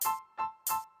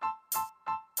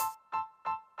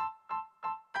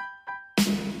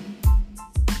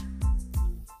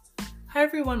Hi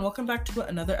everyone, welcome back to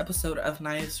another episode of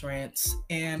Nice Rants,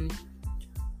 and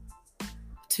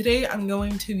today I'm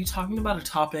going to be talking about a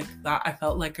topic that I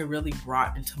felt like I really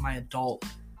brought into my adult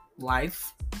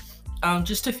life.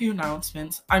 Just a few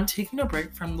announcements. I'm taking a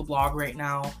break from the blog right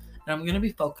now, and I'm going to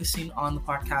be focusing on the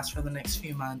podcast for the next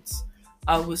few months.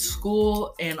 With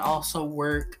school and also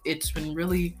work, it's been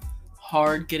really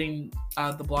hard getting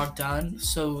the blog done,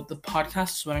 so the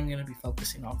podcast is what I'm going to be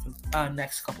focusing on for the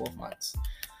next couple of months.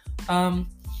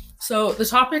 So the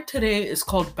topic today is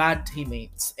called bad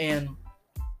teammates, and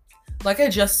like I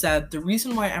just said, the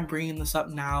reason why I'm bringing this up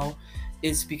now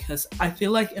is because I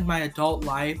feel like in my adult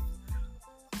life,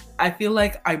 I feel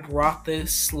like I brought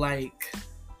this, like,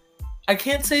 I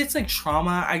can't say it's like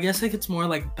trauma, I guess like it's more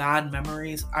like bad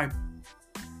memories I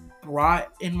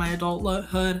brought in my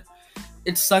adulthood.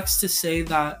 It sucks to say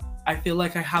that I feel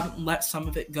like I haven't let some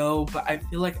of it go, but I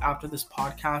feel like after this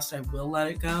podcast, I will let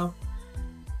it go.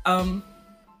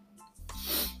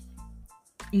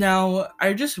 Now,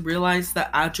 I just realized that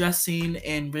addressing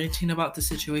and ranting about the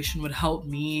situation would help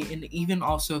me and even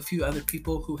also a few other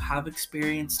people who have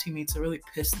experienced teammates that really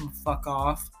piss them the fuck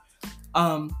off.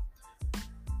 The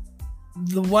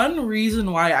one reason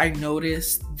why I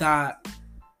noticed that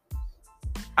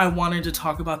I wanted to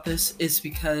talk about this is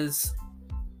because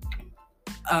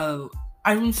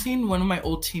I've seen one of my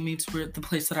old teammates at the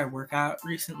place that I work at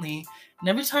recently, and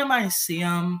every time I see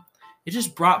him, it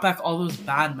just brought back all those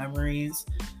bad memories.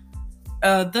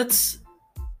 It's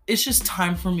just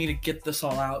time for me to get this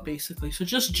all out, basically. So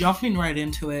just jumping right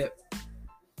into it,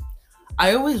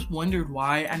 I always wondered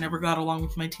why I never got along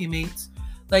with my teammates.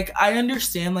 Like, I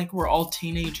understand, like, we're all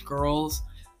teenage girls,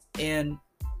 and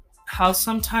how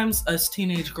sometimes us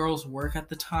teenage girls work at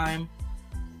the time.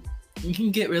 We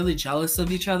can get really jealous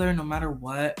of each other no matter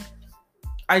what.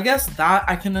 I guess that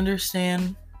I can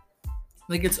understand.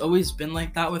 Like, it's always been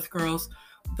like that with girls.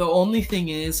 The only thing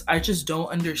is, I just don't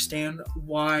understand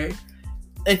why,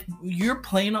 if you're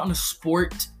playing on a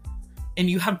sport and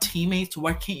you have teammates,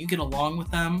 why can't you get along with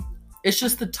them? It's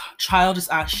just the childish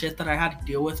ass shit that I had to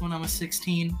deal with when I was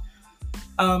 16.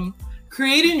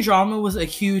 Creating drama was a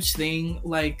huge thing.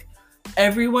 Like,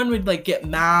 everyone would, like, get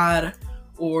mad,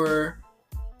 or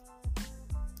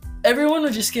everyone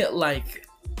would just get, like,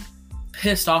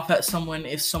 pissed off at someone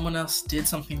if someone else did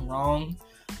something wrong.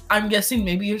 I'm guessing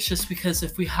maybe it's just because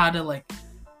if we had a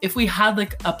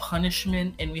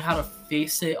punishment and we had to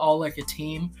face it all like a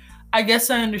team, I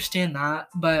guess I understand that.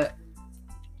 But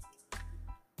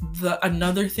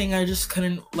another thing I just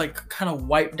couldn't, like, kind of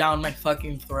wipe down my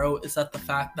fucking throat is that the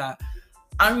fact that,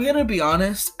 I'm gonna be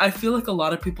honest, I feel like a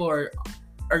lot of people are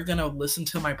gonna listen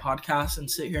to my podcast and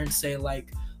sit here and say,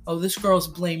 like, oh, this girl's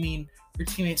blaming her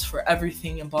teammates for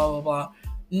everything and blah blah blah.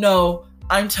 No,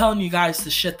 I'm telling you guys the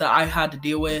shit that I had to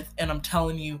deal with, and I'm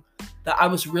telling you that I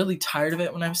was really tired of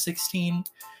it when I was 16.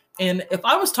 And if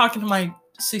I was talking to my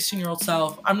 16-year-old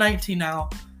self, I'm 19 now,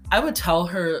 I would tell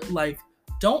her, like,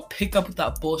 don't pick up with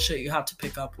that bullshit you have to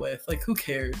pick up with. Like, who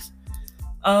cares?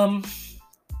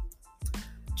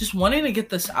 Just wanting to get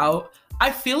this out.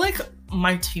 I feel like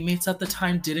my teammates at the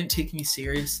time didn't take me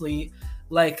seriously.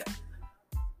 Like,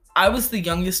 I was the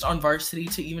youngest on varsity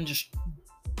to even just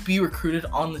be recruited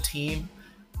on the team.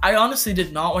 I honestly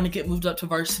did not want to get moved up to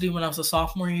varsity when I was a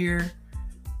sophomore year.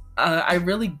 I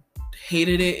really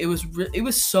hated it. It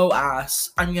was so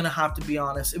ass. I'm gonna have to be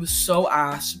honest. It was so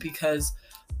ass because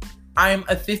I'm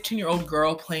a 15-year-old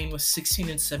girl playing with 16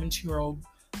 and 17-year-old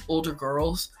older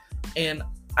girls, and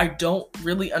I don't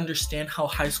really understand how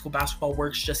high school basketball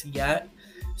works just yet.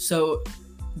 So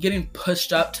getting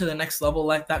pushed up to the next level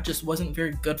like that just wasn't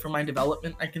very good for my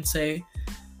development, I can say.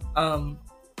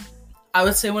 I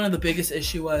would say one of the biggest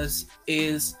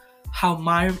is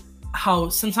how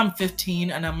since I'm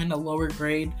 15 and I'm in a lower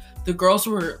grade, the girls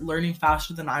were learning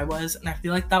faster than I was, and I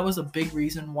feel like that was a big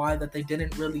reason why that they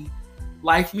didn't really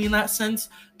like me in that sense,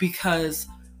 because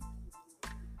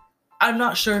I'm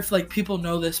not sure if, like, people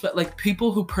know this, but, like,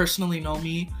 people who personally know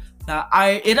me, that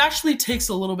it actually takes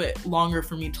a little bit longer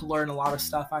for me to learn a lot of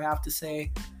stuff, I have to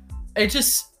say.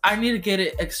 I need to get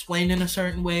it explained in a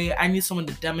certain way. I need someone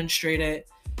to demonstrate it.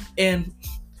 And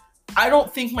I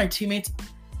don't think my teammates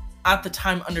at the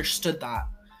time understood that.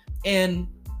 And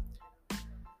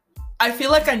I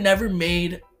feel like I never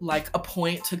made, like, a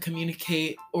point to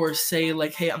communicate or say,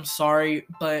 like, hey, I'm sorry.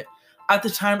 But at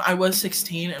the time I was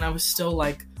 16 and I was still,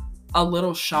 like, a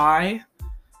little shy.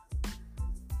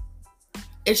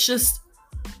 It's just,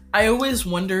 I always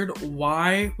wondered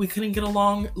why we couldn't get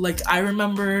along. Like, I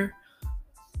remember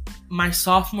my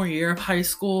sophomore year of high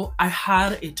school, I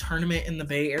had a tournament in the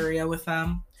Bay Area with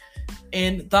them,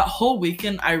 And that whole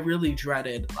weekend I really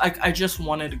dreaded. Like, I just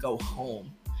wanted to go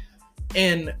home.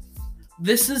 And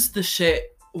this is the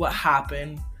shit what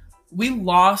happened. We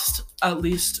lost at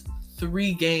least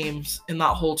 3 games in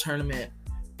that whole tournament,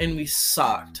 and we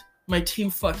sucked. My team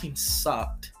fucking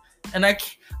sucked. And I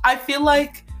feel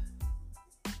like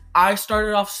I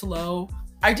started off slow.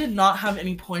 I did not have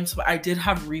any points, but I did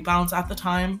have rebounds at the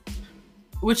time,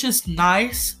 which is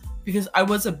nice because I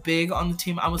was a big on the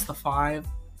team. I was the 5.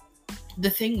 The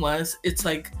thing was, it's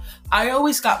like, I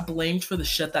always got blamed for the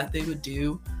shit that they would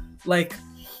do. Like,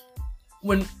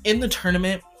 when in the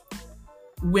tournament,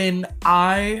 when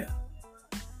and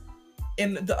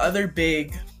the other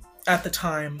big at the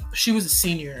time, she was a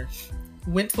senior,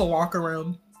 went to the locker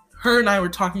room, her and I were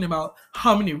talking about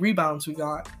how many rebounds we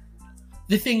got.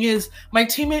 The thing is, my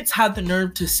teammates had the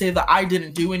nerve to say that I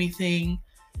didn't do anything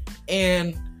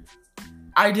and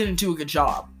I didn't do a good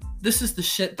job. This is the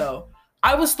shit though.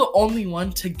 I was the only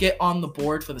one to get on the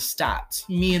board for the stats,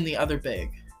 me and the other big.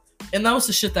 And that was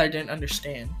the shit that I didn't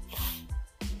understand.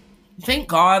 Thank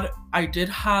God I did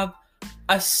have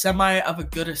a semi of a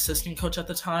good assistant coach at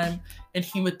the time, and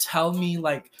he would tell me,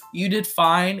 like, you did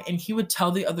fine, and he would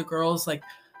tell the other girls, like,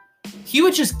 he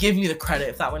would just give me the credit,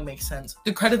 if that would make sense.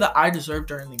 The credit that I deserved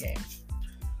during the game.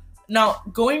 Now,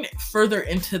 going further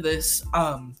into this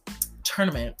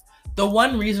tournament, the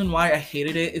one reason why I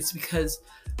hated it is because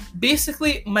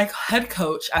basically my head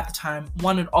coach at the time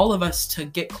wanted all of us to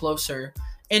get closer.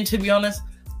 And to be honest,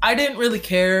 I didn't really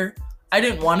care. I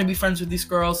didn't want to be friends with these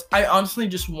girls. I honestly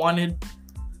just wanted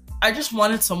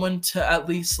someone to at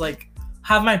least, like,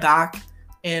 have my back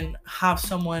and have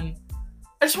someone,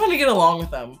 I just wanted to get along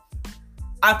with them.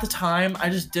 At the time, I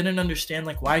just didn't understand,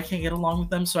 like, why I can't get along with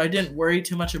them. So I didn't worry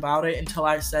too much about it until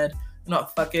I said, you know,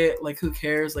 fuck it. Like, who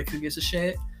cares? Like, who gives a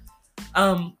shit?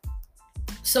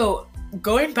 So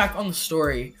going back on the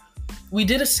story, we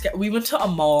went to a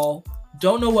mall.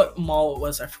 Don't know what mall it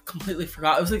was. I completely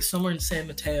forgot. It was like somewhere in San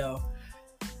Mateo.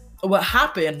 What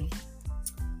happened,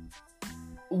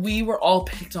 we were all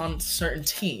picked on certain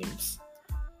teams.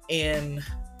 And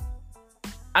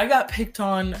I got picked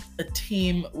on a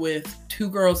team with 2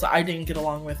 girls that I didn't get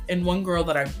along with and 1 girl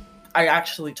that I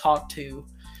actually talked to.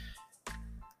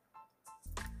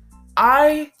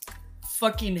 I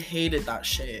fucking hated that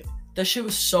shit. That shit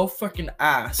was so fucking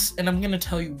ass. And I'm gonna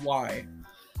tell you why.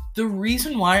 The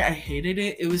reason why I hated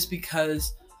it, it was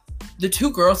because the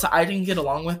 2 girls that I didn't get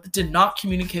along with did not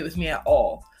communicate with me at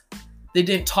all. They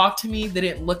didn't talk to me. They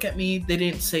didn't look at me. They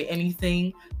didn't say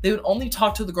anything. They would only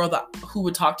talk to the girl who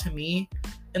would talk to me.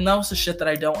 And that was the shit that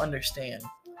I don't understand.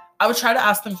 I would try to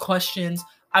ask them questions.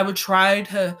 I would try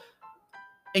to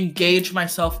engage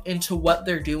myself into what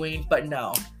they're doing, but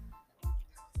no.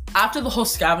 After the whole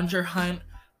scavenger hunt,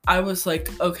 I was like,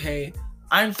 okay,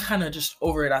 I'm kind of just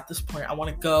over it at this point. I want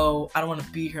to go. I don't want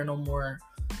to be here no more.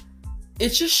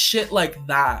 It's just shit like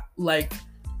that. Like,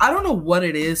 I don't know what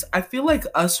it is. I feel like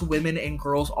us women and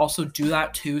girls also do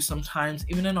that too sometimes,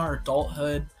 even in our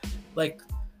adulthood. Like,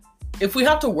 if we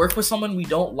have to work with someone we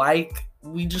don't like,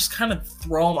 we just kind of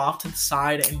throw them off to the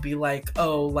side and be like,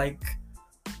 oh, like,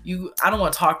 I don't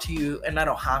want to talk to you and I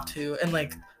don't have to. And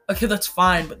like, okay, that's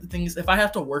fine. But the thing is, if I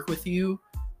have to work with you,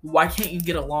 why can't you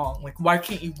get along? Like, why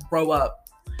can't you grow up?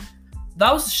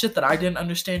 That was the shit that I didn't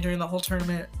understand during the whole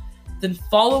tournament. Then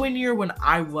following year, when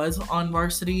I was on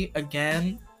varsity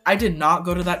again, I did not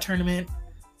go to that tournament.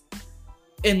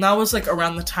 And that was like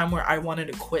around the time where I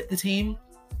wanted to quit the team.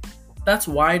 That's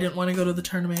why I didn't want to go to the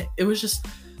tournament. It was just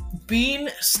being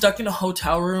stuck in a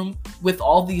hotel room with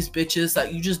all these bitches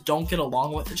that you just don't get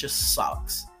along with. It just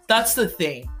sucks. That's the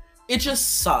thing. It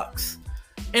just sucks.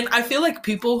 And I feel like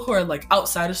people who are like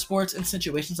outside of sports in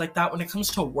situations like that, when it comes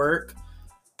to work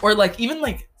or like even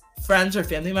like friends or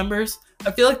family members,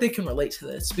 I feel like they can relate to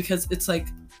this because it's like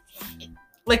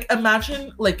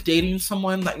imagine like dating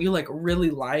someone that you like really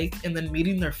like and then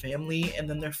meeting their family and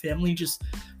then their family just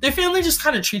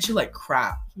kind of treats you like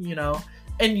crap, you know,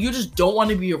 and you just don't want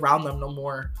to be around them no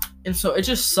more. And so it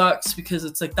just sucks because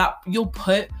it's like that you'll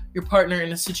put your partner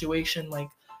in a situation like,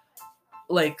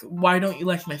 why don't you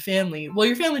like my family? Well,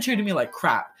 your family treated me like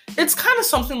crap. It's kind of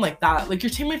something like that. Like, your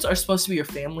teammates are supposed to be your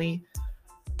family.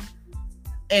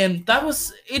 And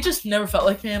it just never felt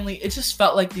like family. It just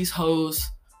felt like these hoes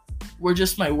were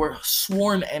just my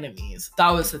sworn enemies.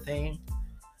 That was the thing.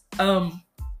 I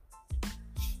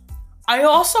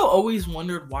also always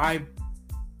wondered why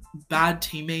bad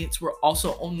teammates were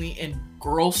also only in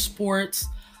girl sports.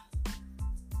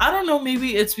 I don't know,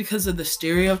 maybe it's because of the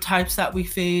stereotypes that we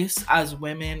face as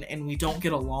women and we don't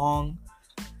get along.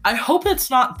 I hope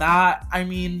it's not that. I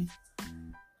mean,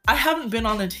 I haven't been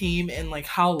on a team in like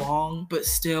how long, but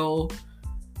still.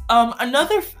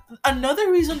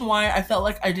 Another reason why I felt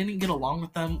like I didn't get along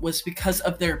with them was because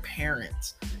of their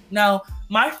parents. Now,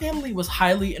 my family was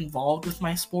highly involved with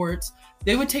my sports.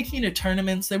 They would take me to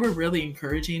tournaments. They were really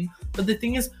encouraging. But the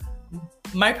thing is,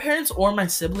 my parents or my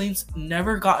siblings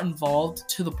never got involved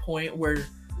to the point where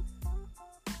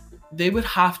they would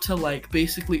have to like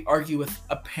basically argue with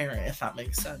a parent, if that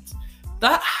makes sense.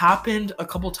 That happened a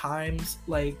couple times.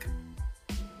 Like,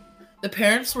 the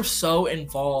parents were so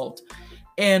involved.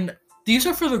 And these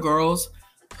are for the girls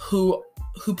who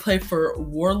play for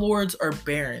Warlords or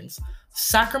Barons,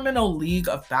 Sacramento League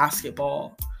of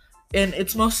Basketball. And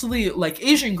it's mostly like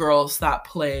Asian girls that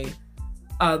play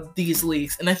these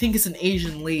leagues. And I think it's an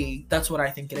Asian league. That's what I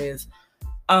think it is.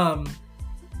 The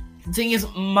thing is,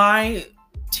 my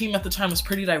team at the time was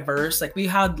pretty diverse. Like, we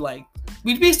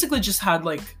basically just had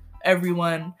like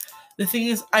everyone. The thing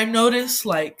is, I noticed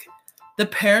like the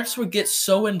parents would get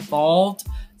so involved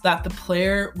that the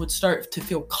player would start to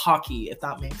feel cocky, if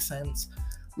that makes sense.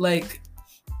 Like,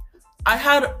 I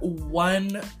had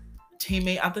one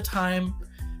teammate at the time,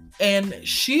 and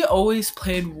she always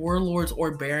played Warlords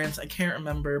or Barons, I can't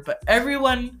remember, but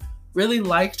everyone really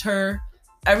liked her.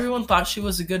 Everyone thought she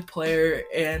was a good player,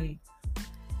 and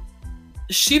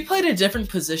she played a different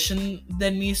position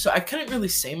than me, so I couldn't really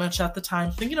say much at the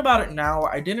time. Thinking about it now,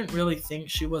 I didn't really think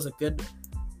she was a good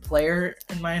player,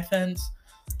 in my offense.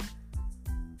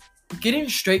 Getting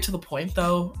straight to the point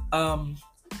though,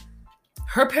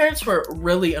 her parents were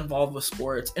really involved with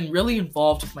sports and really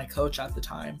involved with my coach at the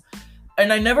time.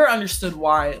 And I never understood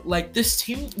why. Like, this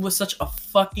team was such a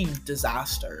fucking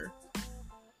disaster.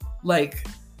 Like,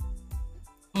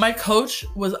 my coach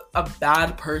was a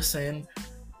bad person,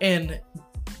 and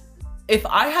if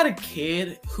I had a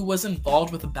kid who was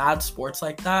involved with bad sports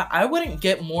like that, I wouldn't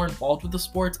get more involved with the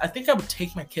sports. I think I would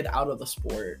take my kid out of the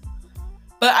sport.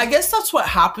 But I guess that's what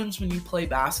happens when you play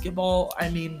basketball. I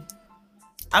mean,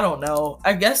 I don't know.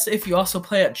 I guess if you also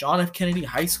play at John F. Kennedy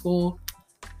High School,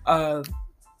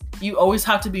 you always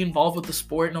have to be involved with the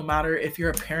sport, no matter if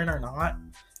you're a parent or not.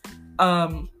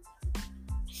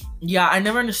 Yeah, I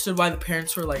never understood why the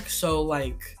parents were so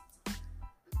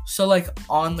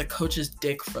on the coach's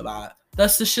dick for that.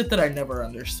 That's the shit that I never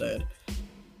understood.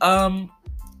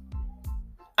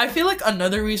 I feel like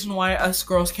another reason why us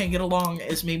girls can't get along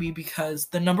is maybe because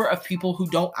the number of people who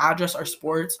don't address our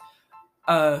sports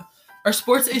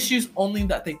issues, only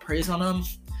that they praise on them.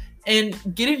 And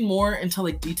getting more into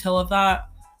like detail of that,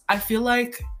 I feel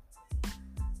like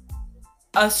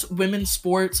us women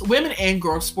and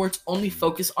girls sports only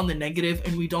focus on the negative,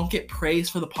 and we don't get praise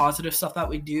for the positive stuff that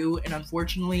we do. And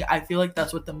unfortunately, I feel like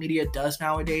that's what the media does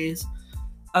nowadays.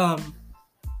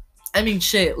 I mean,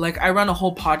 shit, like, I run a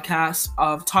whole podcast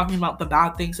of talking about the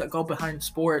bad things that go behind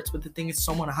sports, but the thing is,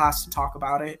 someone has to talk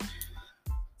about it.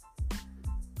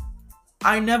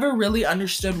 I never really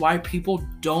understood why people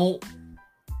don't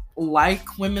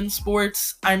like women's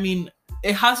sports. I mean,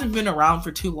 it hasn't been around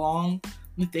for too long.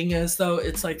 The thing is, though,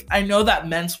 it's like, I know that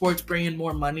men's sports bring in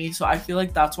more money, so I feel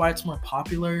like that's why it's more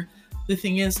popular. The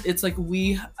thing is, it's like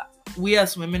we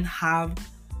as women have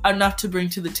enough to bring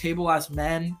to the table as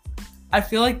men. I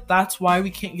feel like that's why we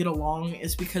can't get along,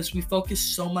 is because we focus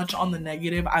so much on the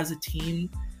negative as a team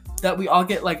that we all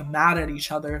get like mad at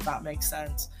each other, if that makes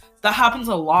sense. That happens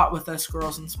a lot with us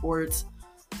girls in sports.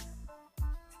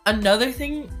 Another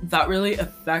thing that really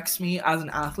affects me as an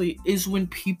athlete is when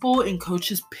people and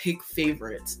coaches pick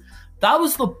favorites. That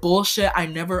was the bullshit I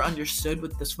never understood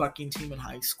with this fucking team in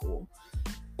high school.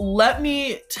 Let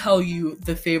me tell you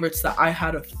the favorites that I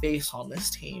had to face on this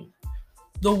team.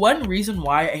 The one reason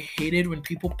why I hated when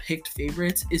people picked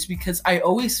favorites is because I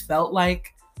always felt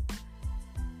like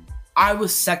I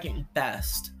was second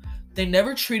best. They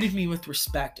never treated me with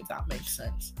respect, if that makes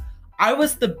sense. I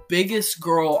was the biggest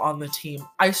girl on the team.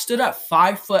 I stood at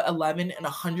 5'11" and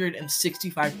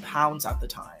 165 pounds at the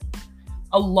time.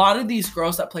 A lot of these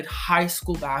girls that played high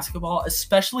school basketball,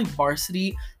 especially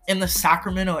varsity in the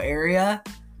Sacramento area,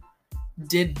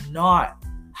 did not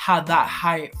have that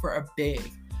height for a big.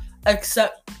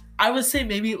 Except, I would say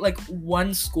maybe like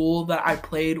one school that I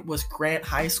played was Grant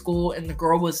High School, and the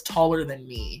girl was taller than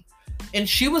me. And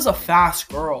she was a fast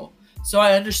girl, so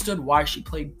I understood why she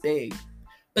played big.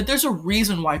 But there's a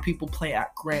reason why people play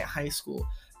at Grant High School.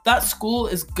 That school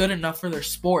is good enough for their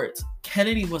sports.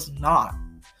 Kennedy was not.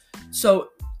 So,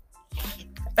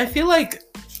 I feel like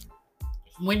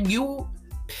when you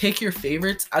pick your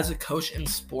favorites as a coach in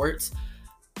sports,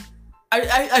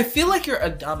 I feel like you're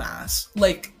a dumbass.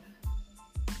 Like,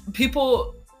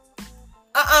 people,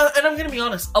 and I'm gonna be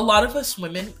honest, a lot of us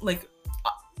women, like,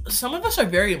 some of us are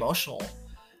very emotional.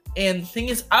 And the thing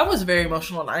is, I was very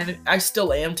emotional, and I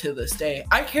still am to this day.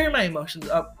 I carry my emotions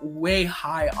up way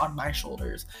high on my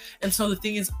shoulders. And so the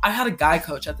thing is, I had a guy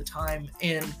coach at the time,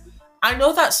 and I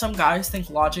know that some guys think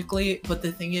logically, but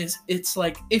the thing is, it's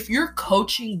like, if you're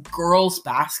coaching girls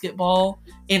basketball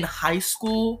in high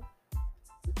school,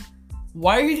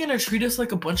 why are you gonna treat us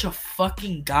like a bunch of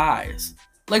fucking guys?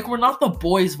 Like, we're not the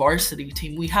boys varsity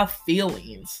team. We have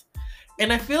feelings.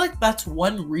 And I feel like that's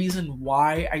one reason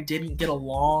why I didn't get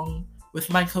along with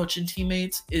my coaching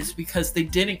teammates, is because they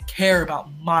didn't care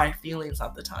about my feelings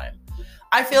at the time.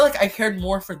 I feel like I cared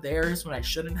more for theirs when I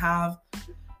shouldn't have.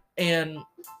 And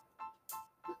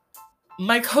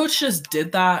my coach just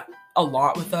did that a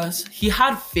lot with us. He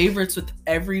had favorites with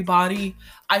everybody.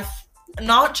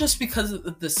 Not just because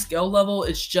of the skill level,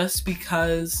 it's just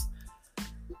because,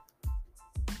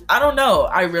 I don't know.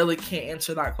 I really can't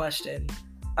answer that question.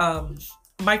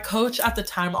 My coach at the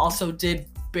time also did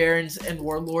Barons and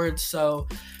Warlords, so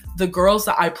the girls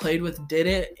that I played with did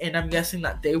it, and I'm guessing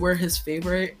that they were his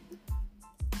favorite.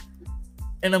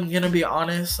 And I'm gonna be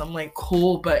honest, I'm like,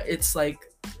 cool, but it's like,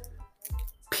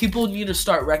 people need to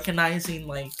start recognizing,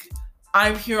 like,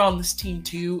 I'm here on this team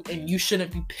too, and you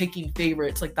shouldn't be picking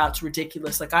favorites. Like, that's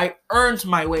ridiculous. Like, I earned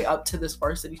my way up to this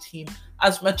varsity team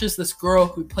as much as this girl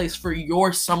who plays for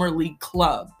your summer league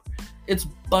club. It's a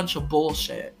bunch of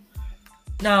bullshit.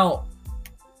 Now,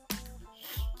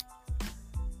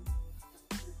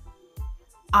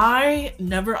 I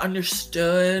never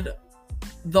understood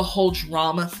the whole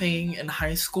drama thing in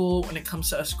high school when it comes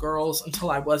to us girls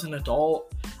until I was an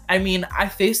adult. I mean, I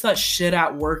face that shit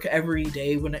at work every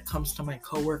day when it comes to my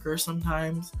coworkers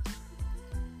sometimes.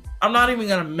 I'm not even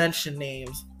gonna mention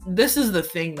names. This is the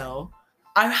thing though.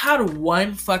 I've had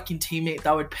one fucking teammate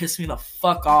that would piss me the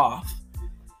fuck off.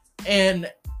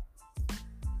 And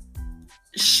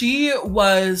she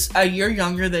was a year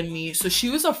younger than me, so she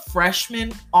was a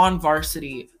freshman on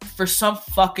varsity for some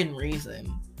fucking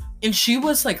reason. And she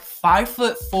was like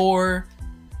 5'4".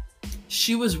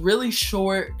 She was really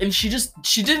short, and she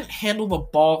didn't handle the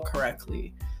ball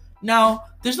correctly. Now,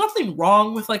 there's nothing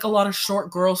wrong with like a lot of short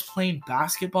girls playing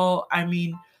basketball. I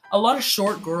mean, a lot of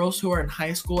short girls who are in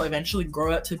high school eventually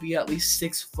grow up to be at least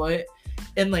 6 foot.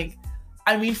 And like,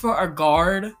 I mean, for our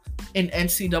guard in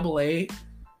NCAA,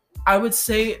 I would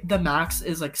say the max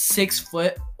is like 6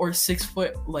 foot or 6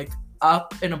 foot like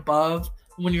up and above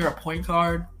when you're a point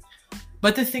guard.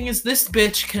 But the thing is, this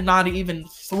bitch cannot even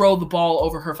throw the ball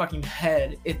over her fucking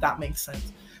head, if that makes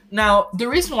sense. Now, the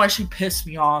reason why she pissed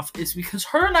me off is because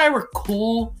her and I were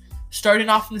cool starting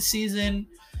off in the season.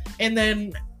 And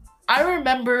then I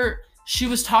remember she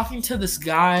was talking to this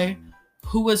guy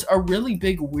who was a really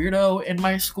big weirdo in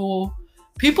my school.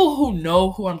 People who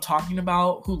know who I'm talking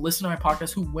about, who listen to my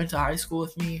podcast, who went to high school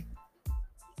with me.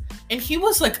 And he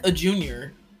was like a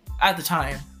junior at the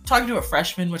time, talking to a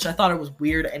freshman, which I thought it was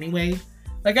weird anyway.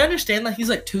 Like, I understand that he's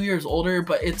like 2 years older,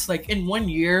 but it's like in 1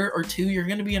 year or two, you're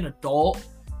going to be an adult,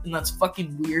 and that's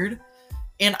fucking weird.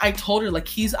 And I told her, like,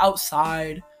 he's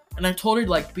outside, and I told her,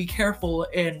 like, be careful.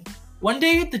 And one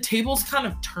day the tables kind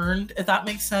of turned, if that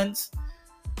makes sense.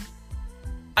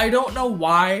 I don't know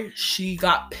why she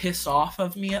got pissed off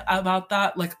of me about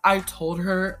that. Like, I told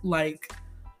her, like,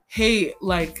 hey,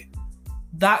 like,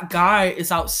 that guy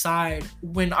is outside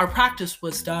when our practice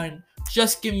was done.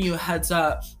 Just giving you a heads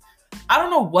up. I don't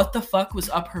know what the fuck was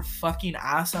up her fucking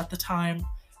ass at the time,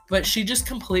 but she just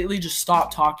completely just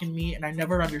stopped talking to me, and I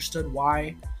never understood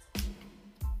why.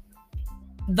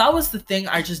 That was the thing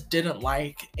I just didn't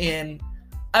like, and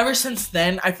ever since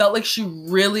then, I felt like she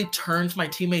really turned my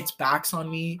teammates' backs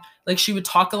on me. Like, she would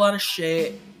talk a lot of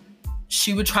shit.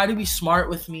 She would try to be smart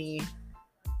with me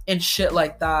and shit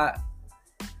like that.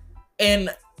 And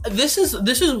this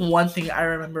is one thing I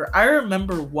remember. I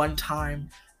remember one time,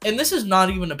 and this is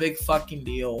not even a big fucking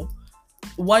deal.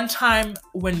 One time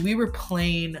when we were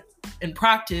playing in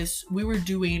practice, we were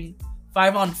doing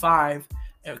 5-on-5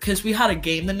 because we had a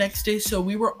game the next day, so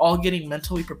we were all getting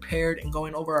mentally prepared and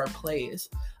going over our plays.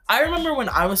 I remember when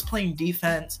I was playing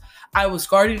defense, I was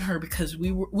guarding her because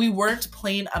we weren't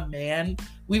playing a man.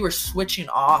 We were switching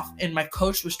off, and my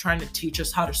coach was trying to teach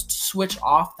us how to switch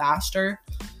off faster.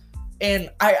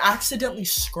 And I accidentally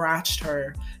scratched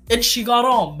her, and she got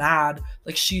all mad.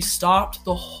 Like, she stopped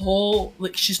the whole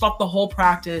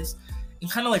practice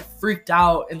and kind of like freaked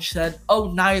out and said,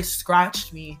 "Oh, Nia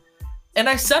scratched me." And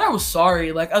I said I was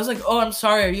sorry. Like, I was like, "Oh, I'm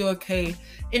sorry. Are you okay?"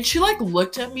 And she like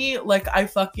looked at me like I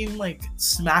fucking like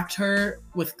smacked her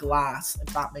with glass,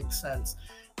 if that makes sense.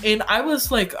 And I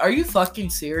was like, "Are you fucking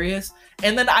serious?"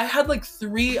 And then I had like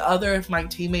 3 other of my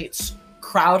teammates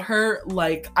crowd her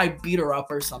like I beat her up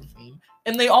or something.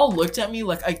 and they all looked at me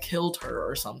like I killed her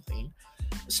or something.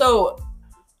 So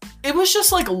it was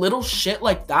just like little shit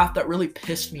like that really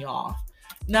pissed me off.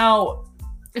 Now,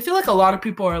 I feel like a lot of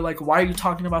people are like, why are you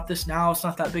talking about this now? It's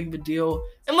not that big of a deal.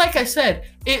 And like I said,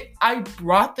 I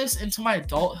brought this into my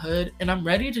adulthood, and I'm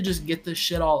ready to just get this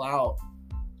shit all out.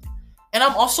 And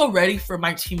I'm also ready for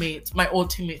my teammates, my old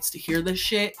teammates, to hear this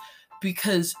shit,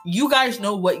 because you guys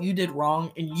know what you did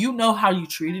wrong and you know how you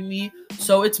treated me.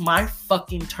 So it's my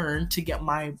fucking turn to get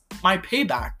my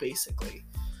payback, basically.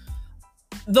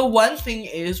 The one thing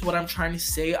is, what I'm trying to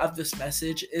say of this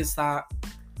message is that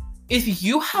if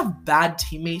you have bad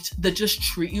teammates that just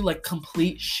treat you like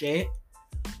complete shit,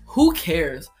 who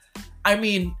cares? I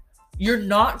mean, you're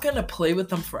not going to play with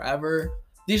them forever.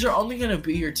 These are only going to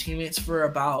be your teammates for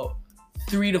about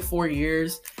 3 to 4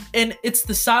 years. And it's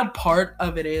the sad part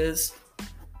of it is,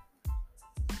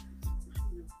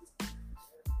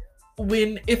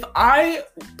 if I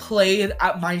played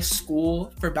at my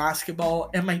school for basketball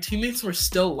and my teammates were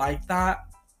still like that,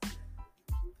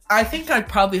 I think I'd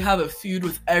probably have a feud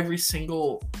with every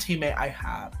single teammate I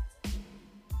had.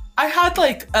 I had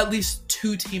like at least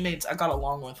 2 teammates I got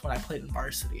along with when I played in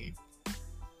varsity.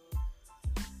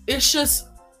 It's just,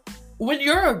 when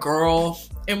you're a girl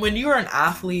and when you're an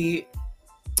athlete,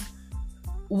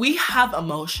 we have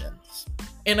emotions.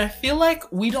 And I feel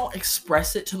like we don't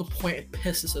express it to the point it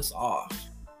pisses us off.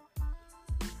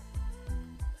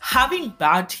 Having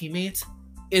bad teammates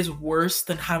is worse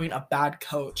than having a bad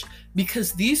coach,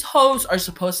 because these hoes are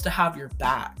supposed to have your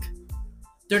back.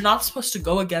 They're not supposed to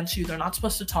go against you. They're not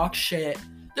supposed to talk shit.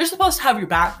 They're supposed to have your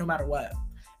back no matter what.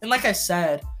 And like I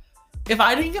said, if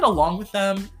I didn't get along with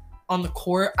them on the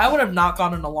court, I would have not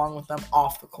gotten along with them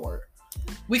off the court.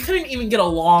 We couldn't even get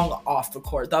along off the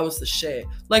court. That was the shit.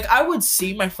 Like, I would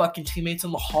see my fucking teammates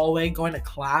in the hallway going to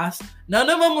class. None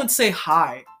of them would say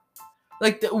hi.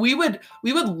 Like, we would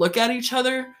look at each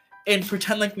other and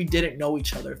pretend like we didn't know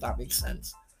each other, if that makes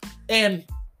sense. And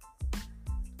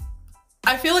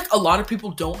I feel like a lot of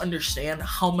people don't understand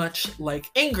how much like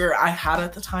anger I had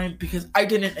at the time, because I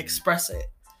didn't express it.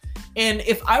 And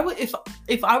if I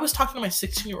was talking to my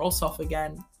 16-year-old self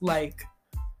again, like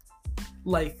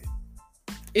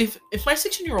if my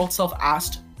 16-year-old self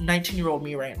asked 19-year-old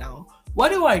me right now, what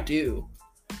do?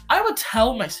 I would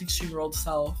tell my 16-year-old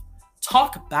self,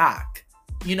 talk back,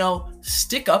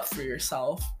 stick up for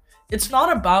yourself. It's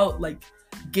not about like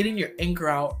getting your anger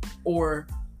out or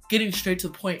getting straight to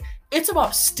the point. It's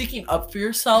about sticking up for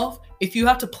yourself if you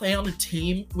have to play on a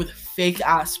team with fake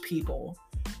ass people.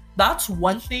 That's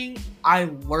one thing I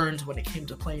learned when it came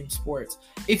to playing sports.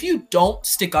 If you don't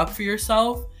stick up for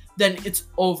yourself, then it's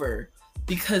over.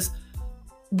 Because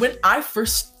when I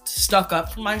first stuck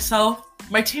up for myself,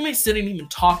 my teammates didn't even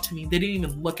talk to me. They didn't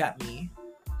even look at me.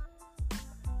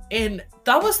 And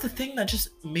that was the thing that just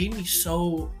made me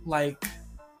so like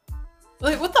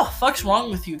what the fuck's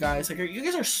wrong with you guys? Like, you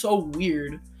guys are so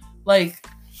weird. Like,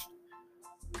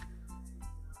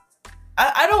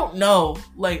 I don't know.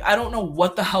 Like, I don't know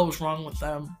what the hell is wrong with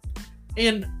them.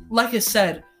 And like I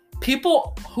said,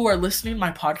 people who are listening to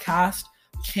my podcast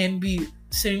can be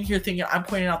sitting here thinking I'm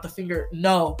pointing out the finger.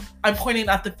 No, I'm pointing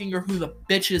out the finger who the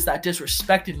bitches that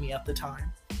disrespected me at the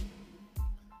time.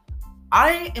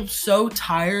 I am so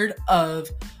tired of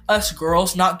us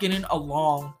girls not getting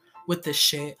along with this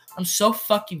shit. I'm so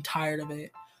fucking tired of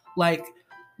it. Like,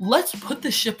 let's put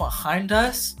this shit behind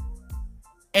us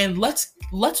and let's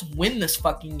win this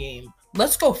fucking game.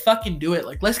 Let's go fucking do it.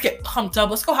 Like, let's get pumped up.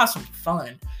 Let's go have some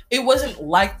fun. It wasn't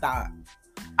like that.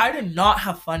 I did not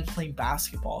have fun playing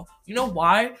basketball. You know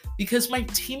why? Because my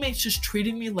teammates just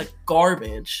treated me like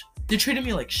garbage. They treated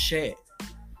me like shit.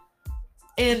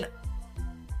 And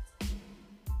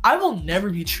I will never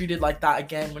be treated like that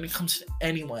again when it comes to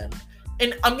anyone.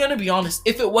 And I'm gonna be honest,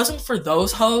 if it wasn't for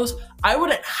those hoes, I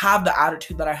wouldn't have the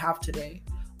attitude that I have today.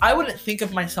 I wouldn't think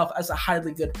of myself as a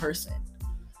highly good person.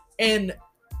 And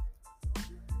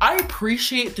I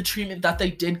appreciate the treatment that they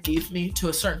did give me to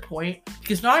a certain point,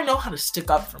 because now I know how to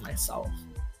stick up for myself.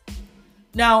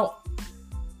 Now,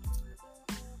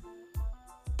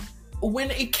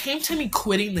 when it came to me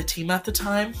quitting the team at the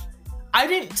time, I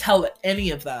didn't tell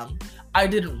any of them. I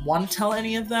didn't want to tell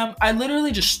any of them. I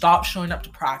literally just stopped showing up to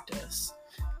practice.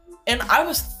 And I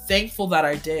was thankful that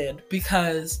I did,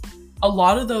 because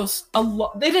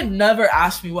they did never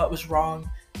ask me what was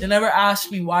wrong. They never asked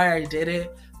me why I did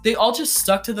it. They all just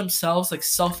stuck to themselves like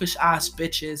selfish ass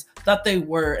bitches that they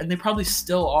were, and they probably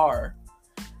still are.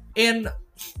 And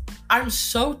I'm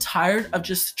so tired of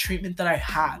just the treatment that I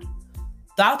had.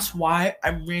 That's why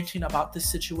I'm ranting about this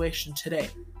situation today.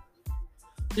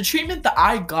 The treatment that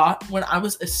I got when I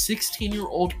was a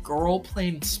 16-year-old girl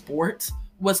playing sports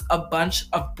was a bunch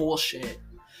of bullshit.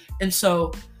 And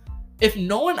so, if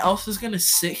no one else is going to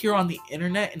sit here on the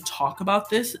internet and talk about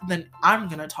this, then I'm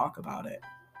going to talk about it.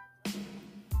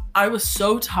 I was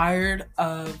so tired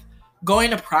of going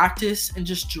to practice and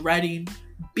just dreading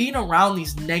being around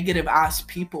these negative ass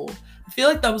people. I feel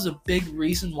like that was a big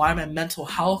reason why my mental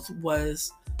health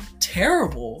was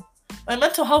terrible. My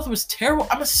mental health was terrible.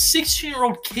 I'm a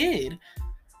 16-year-old kid.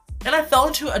 And I fell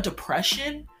into a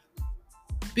depression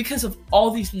because of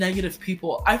all these negative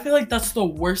people. I feel like that's the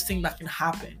worst thing that can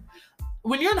happen.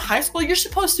 When you're in high school, you're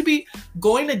supposed to be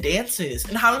going to dances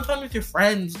and having fun with your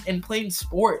friends and playing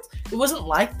sports. It wasn't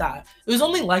like that. It was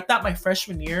only like that my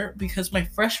freshman year because my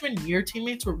freshman year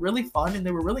teammates were really fun and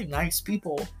they were really nice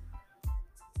people.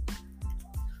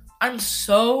 I'm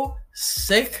so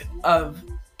sick of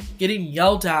getting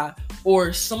yelled at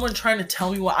or someone trying to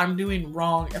tell me what I'm doing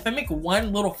wrong. If I make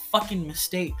one little fucking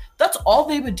mistake, that's all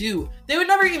they would do. They would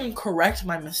never even correct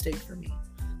my mistake for me.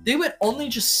 They would only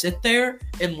just sit there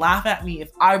and laugh at me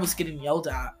if I was getting yelled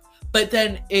at. But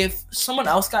then if someone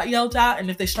else got yelled at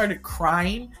and if they started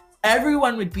crying,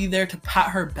 everyone would be there to pat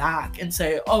her back and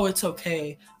say, oh, it's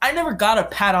okay. I never got a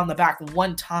pat on the back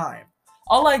one time.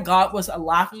 All I got was a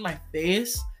laugh in my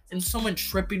face and someone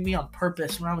tripping me on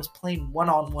purpose when I was playing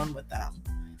one-on-one with them.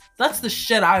 That's the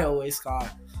shit I always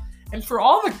got. And for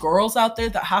all the girls out there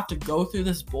that have to go through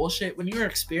this bullshit when you're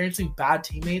experiencing bad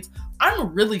teammates,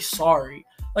 I'm really sorry.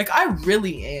 Like, I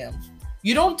really am.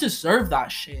 You don't deserve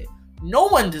that shit. No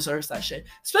one deserves that shit.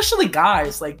 Especially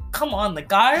guys. Like, come on. The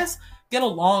guys get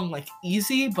along, like,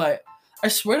 easy. But I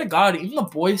swear to God, even the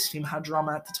boys team had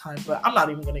drama at the time. But I'm not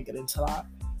even going to get into that.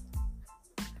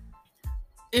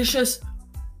 It's just,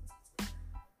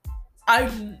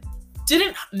 I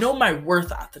didn't know my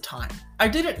worth at the time. I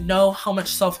didn't know how much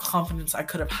self-confidence I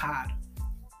could have had.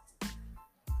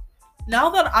 Now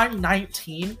that I'm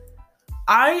 19,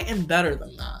 I am better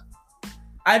than that.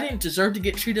 I didn't deserve to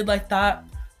get treated like that.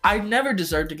 I never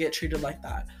deserved to get treated like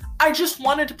that. I just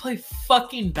wanted to play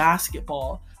fucking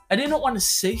basketball. I didn't want to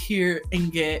sit here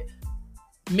and get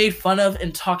made fun of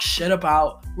and talk shit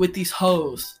about with these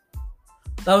hoes.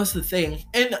 That was the thing.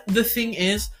 And the thing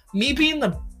is, me being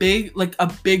a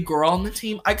big girl on the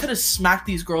team, I could have smacked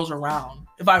these girls around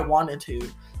if I wanted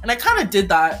to. And I kind of did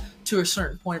that to a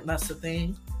certain point, and that's the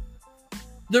thing.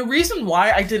 The reason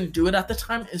why I didn't do it at the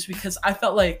time is because I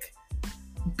felt like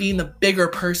being the bigger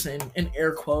person, in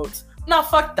air quotes. Nah,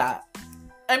 fuck that.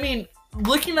 I mean,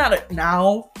 looking at it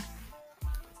now,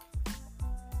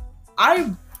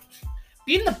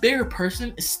 being the bigger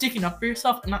person is sticking up for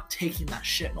yourself and not taking that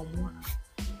shit no more.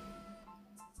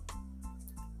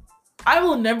 I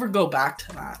will never go back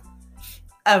to that.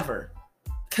 Ever.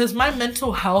 Because my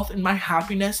mental health and my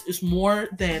happiness is more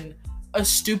than a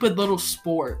stupid little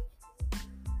sport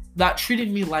that treated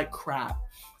me like crap.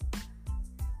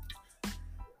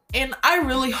 And I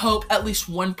really hope at least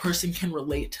one person can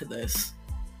relate to this.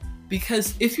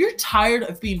 Because if you're tired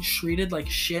of being treated like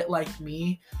shit like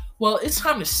me, well, it's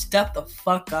time to step the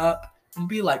fuck up and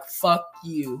be like, fuck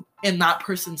you, in that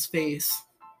person's face.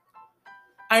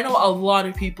 I know a lot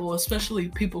of people, especially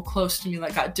people close to me,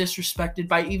 that got disrespected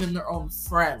by even their own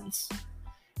friends.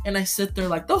 And I sit there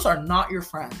like, those are not your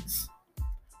friends.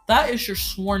 That is your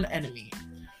sworn enemy.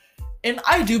 And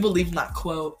I do believe in that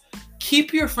quote,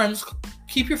 keep your friends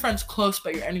close,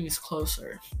 but your enemies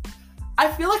closer. I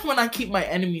feel like when I keep my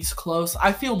enemies close,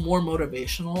 I feel more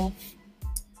motivational.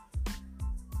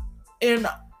 And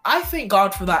I thank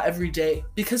God for that every day.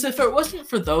 Because if it wasn't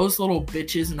for those little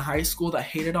bitches in high school that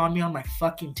hated on me on my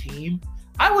fucking team,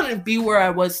 I wouldn't be where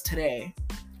I was today.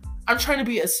 I'm trying to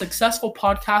be a successful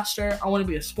podcaster. I want to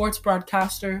be a sports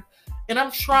broadcaster. And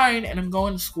I'm trying and I'm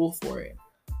going to school for it.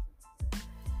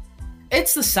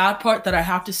 It's the sad part that I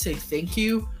have to say thank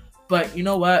you, but you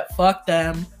know what? Fuck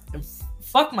them, and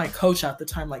fuck my coach at the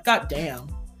time. Like,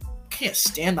 goddamn, can't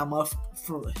stand that muff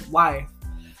for life.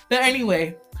 But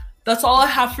anyway, that's all I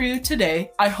have for you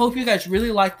today. I hope you guys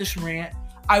really like this rant.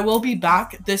 I will be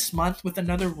back this month with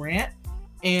another rant.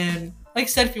 And like I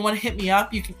said, if you want to hit me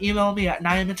up, you can email me at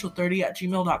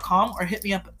niamitchell30@gmail.com or hit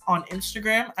me up on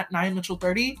Instagram at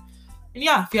niamitchell30. And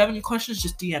yeah, if you have any questions,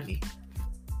 just DM me.